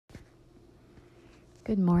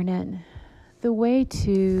Good morning. The way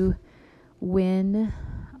to win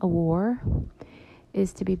a war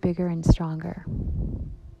is to be bigger and stronger,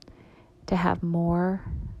 to have more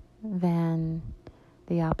than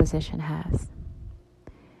the opposition has,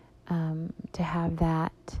 to have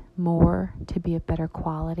that more, to be of better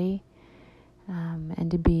quality, and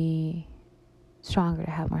to be stronger,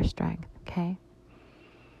 to have more strength, okay?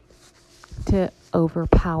 To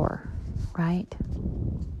overpower, right?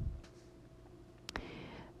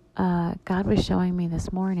 God was showing me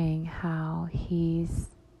this morning how He's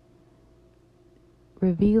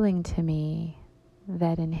revealing to me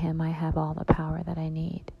that in Him I have all the power that I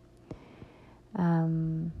need.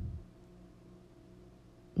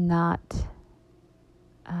 Not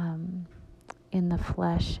in the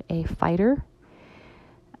flesh a fighter,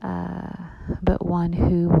 but one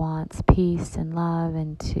who wants peace and love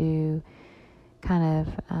and to kind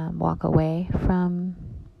of walk away from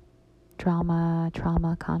trauma,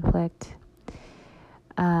 conflict.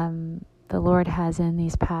 The Lord has in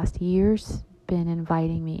these past years been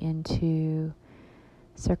inviting me into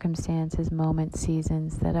circumstances, moments,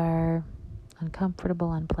 seasons that are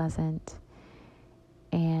uncomfortable, unpleasant,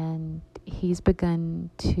 and He's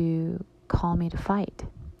begun to call me to fight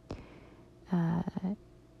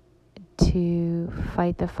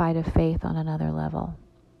the fight of faith on another level.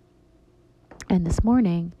 And this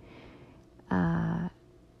morning,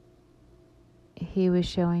 He was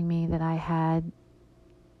showing me that I had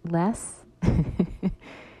less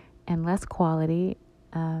and less quality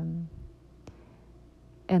and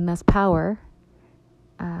less power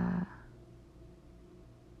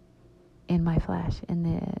in my flesh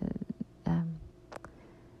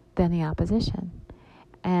than the opposition.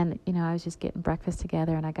 And, I was just getting breakfast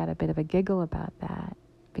together and I got a bit of a giggle about that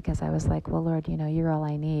because I was like, well, Lord, you're all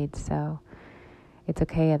I need, so it's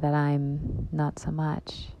okay that I'm not so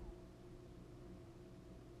much.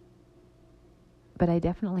 But I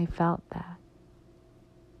definitely felt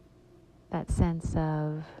that sense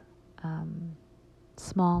of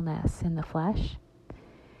smallness in the flesh.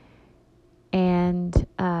 And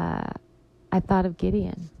I thought of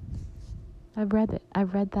Gideon. I've read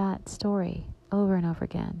that story over and over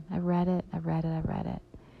again. I've read it.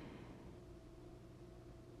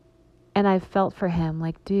 And I felt for him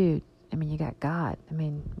like, dude, you got God.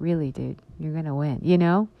 Really, dude, you're going to win.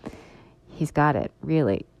 He's got it,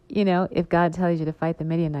 really. If God tells you to fight the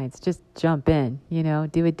Midianites, just jump in,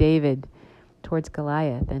 do a David towards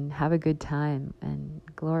Goliath and have a good time and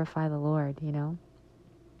glorify the Lord,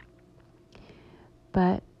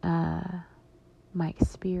 But my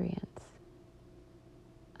experience,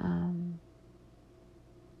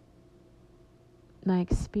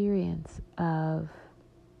 of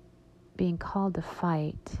being called to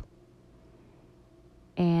fight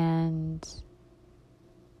and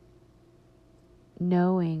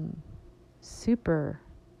knowing super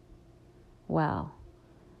well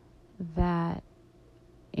that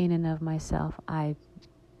in and of myself I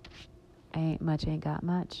ain't got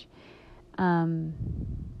much.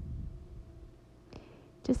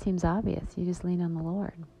 Just seems obvious. You just lean on the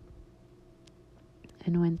Lord.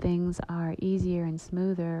 And when things are easier and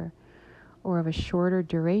smoother or of a shorter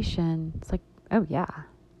duration, it's like, oh yeah.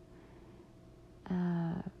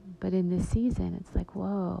 But in this season, it's like,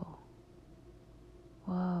 whoa,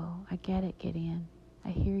 I get it, Gideon. I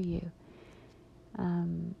hear you.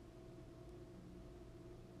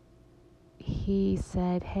 He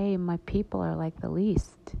said, hey, my people are like the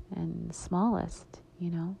least and the smallest,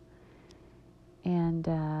 And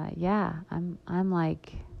I'm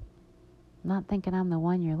like, not thinking I'm the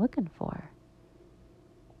one you're looking for.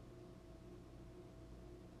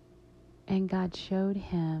 And God showed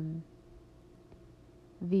him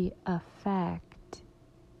the effect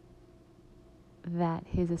that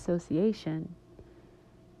his association,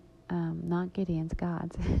 not Gideon's,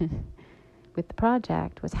 God's, with the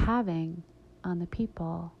project was having on the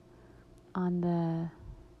people, on the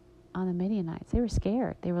Midianites. They were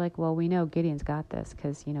scared. They were like, well, we know Gideon's got this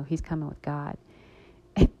because, he's coming with God.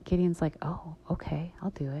 And Gideon's like, oh, okay,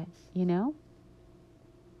 I'll do it.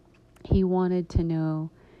 He wanted to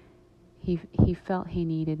know, he felt he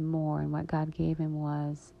needed more, and what God gave him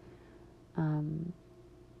was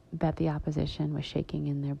that the opposition was shaking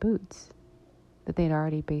in their boots, that they'd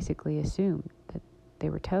already basically assumed that they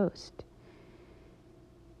were toast.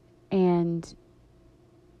 And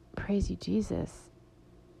praise you, Jesus,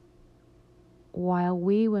 while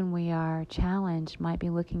when we are challenged, might be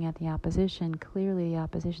looking at the opposition, clearly the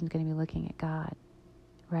opposition is going to be looking at God,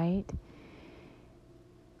 right?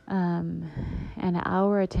 And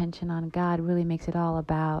our attention on God really makes it all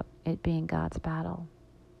about it being God's battle.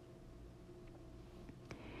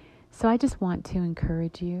 So I just want to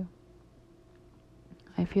encourage you.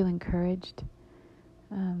 I feel encouraged.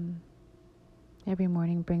 Every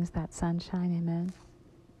morning brings that sunshine, amen.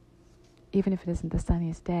 Even if it isn't the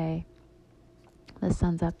sunniest day, the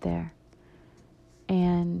sun's up there.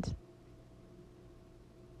 And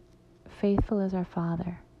faithful is our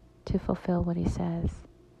Father to fulfill what he says.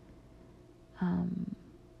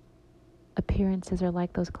 Appearances are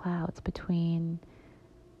like those clouds between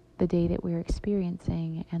the day that we're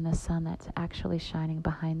experiencing and the sun that's actually shining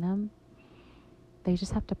behind them. They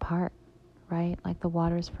just have to part, right? Like the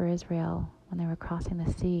waters for Israel when they were crossing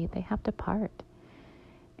the sea, they have to part.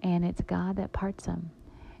 And it's God that parts them.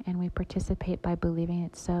 And we participate by believing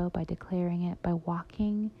it so, by declaring it, by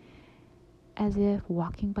walking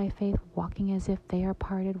by faith, walking as if they are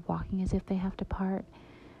parted, walking as if they have to part.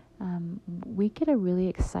 We get a really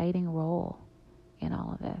exciting role in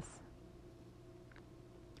all of this,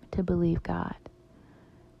 to believe God.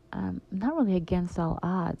 Not really against all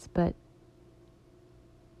odds, but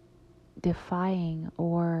defying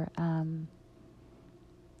or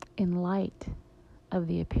in light of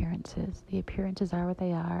the appearances. The appearances are what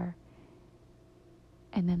they are,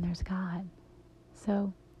 and then there's God.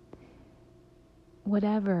 So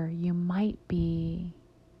whatever you might be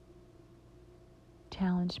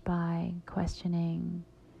challenged by, questioning,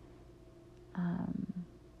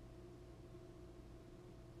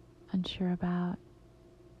 unsure about,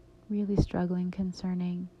 really struggling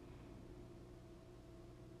concerning,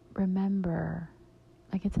 remember,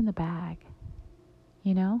 like it's in the bag,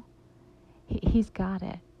 you know? He's got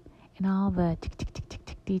it. And all the tick, tick, tick, tick,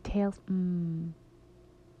 tick details,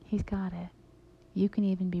 he's got it. You can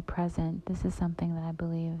even be present. This is something that I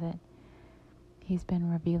believe that he's been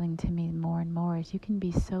revealing to me more and more, is you can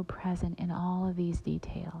be so present in all of these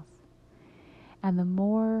details. And the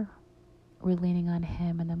more we're leaning on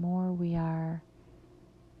him and the more we are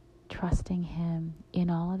trusting him in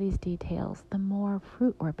all of these details, the more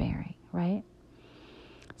fruit we're bearing, right?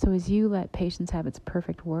 So as you let patience have its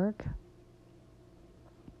perfect work,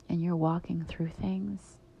 and you're walking through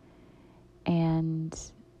things, and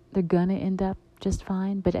they're gonna end up just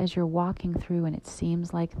fine, but as you're walking through and it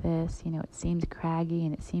seems like this, it seems craggy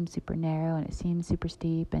and it seems super narrow and it seems super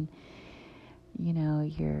steep, and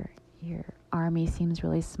your army seems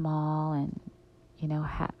really small, and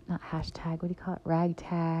not hashtag, what do you call it,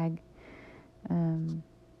 ragtag,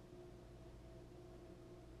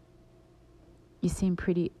 you seem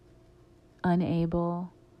pretty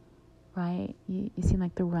unable, right? You seem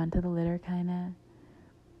like the runt of the litter, kind of.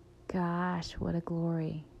 Gosh, what a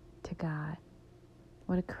glory to God.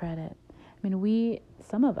 What a credit. I mean,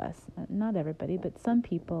 some of us, not everybody, but some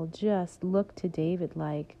people just look to David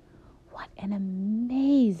like, what an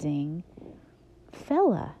amazing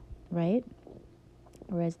fella, right?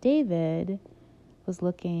 Whereas David was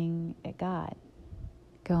looking at God,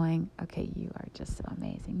 going, okay, you are just so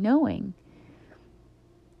amazing. Knowing,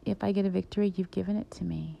 if I get a victory, you've given it to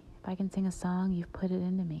me. If I can sing a song, you've put it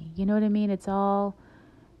into me. You know what I mean? It's all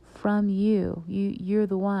from you. You're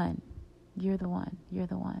the one. You're the one. You're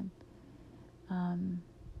the one.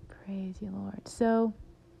 Praise you, Lord. So,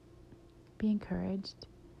 be encouraged.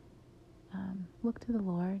 Look to the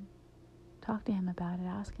Lord. Talk to him about it.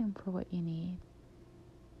 Ask him for what you need.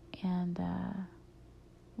 And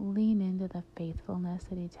lean into the faithfulness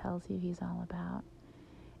that he tells you he's all about.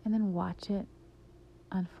 And then watch it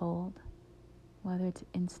unfold. Whether it's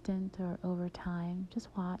instant or over time. Just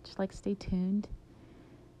watch. Stay tuned.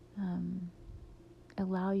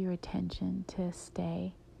 Allow your attention to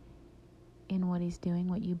stay in what he's doing,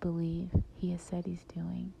 what you believe he has said he's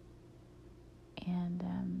doing.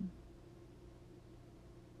 And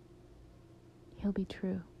he'll be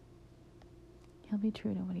true. He'll be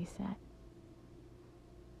true to what he said.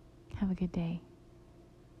 Have a good day.